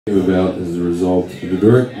Came about as a result, the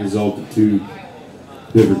direct result of two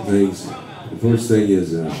different things. The first thing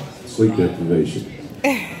is sleep deprivation,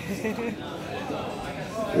 and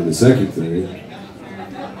the second thing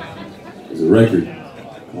is a record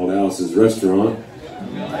called Alice's Restaurant. A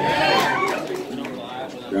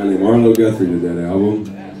guy named Arlo Guthrie did that album.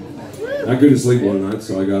 I couldn't sleep one night,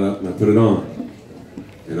 so I got up and I put it on,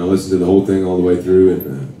 and I listened to the whole thing all the way through,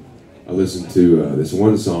 and I listened to this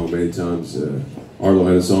one song many times. Arlo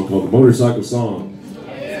had a song called The Motorcycle Song.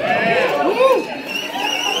 And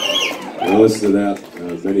I listened to that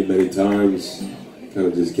many, many times. Kind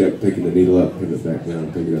of just kept picking the needle up, putting it back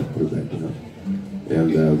down, pick it up, put it back down.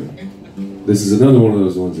 And this is another one of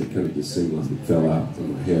those ones that kind of just seemed like it fell out of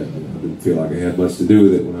my head. I didn't feel like I had much to do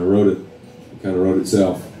with it when I wrote it. It kind of wrote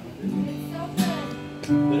itself.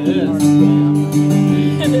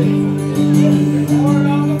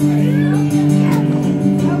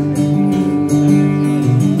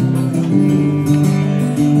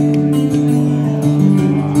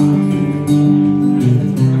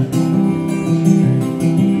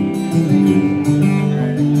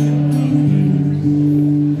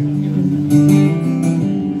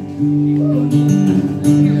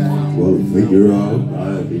 Figure out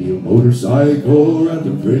I'd be a motorcycle, wrap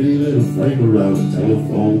a pretty little frame around a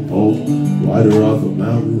telephone pole, ride her off a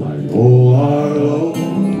mountain like old Arlo.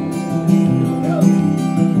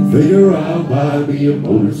 Figure out I'd be a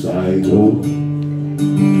motorcycle.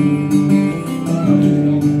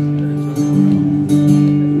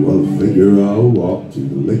 Well, figure I'll walk to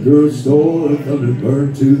the liquor store,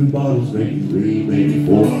 Thunderbird, 2 bottles, maybe 3, maybe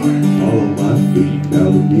 4, all on my feet, now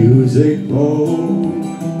the music rolls.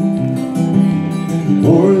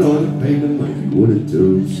 Pour it on the pavement like you would a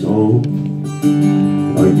tombstone,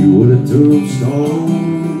 like you would a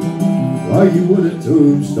tombstone, like you would a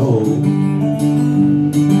tombstone.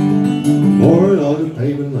 Pour it on the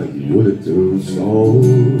pavement like you would a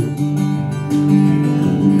tombstone.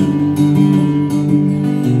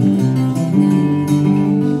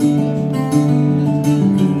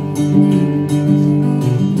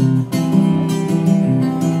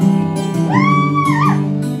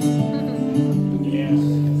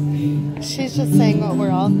 She's just saying what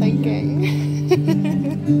we're all thinking.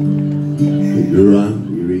 Figure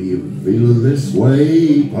I'm weary of feeling this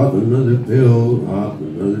way. Pop another pill, hop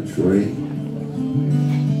another train.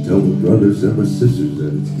 Tell my brothers and my sisters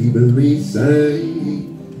that it's keeping me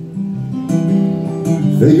sane.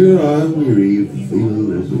 Figure I'm weary of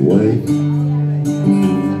feeling this way.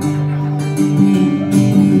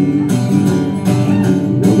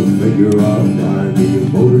 Figure out I'd be a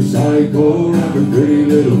motorcycle, wrap a pretty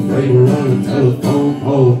little frame around a telephone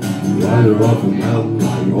pole, ride her off a mountain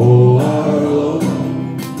like old Arlo.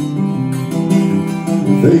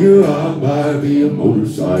 Figure out I'd be a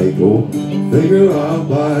motorcycle, figure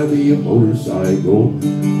out I'd be a motorcycle,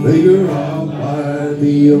 figure out I'd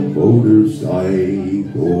be a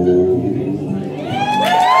motorcycle.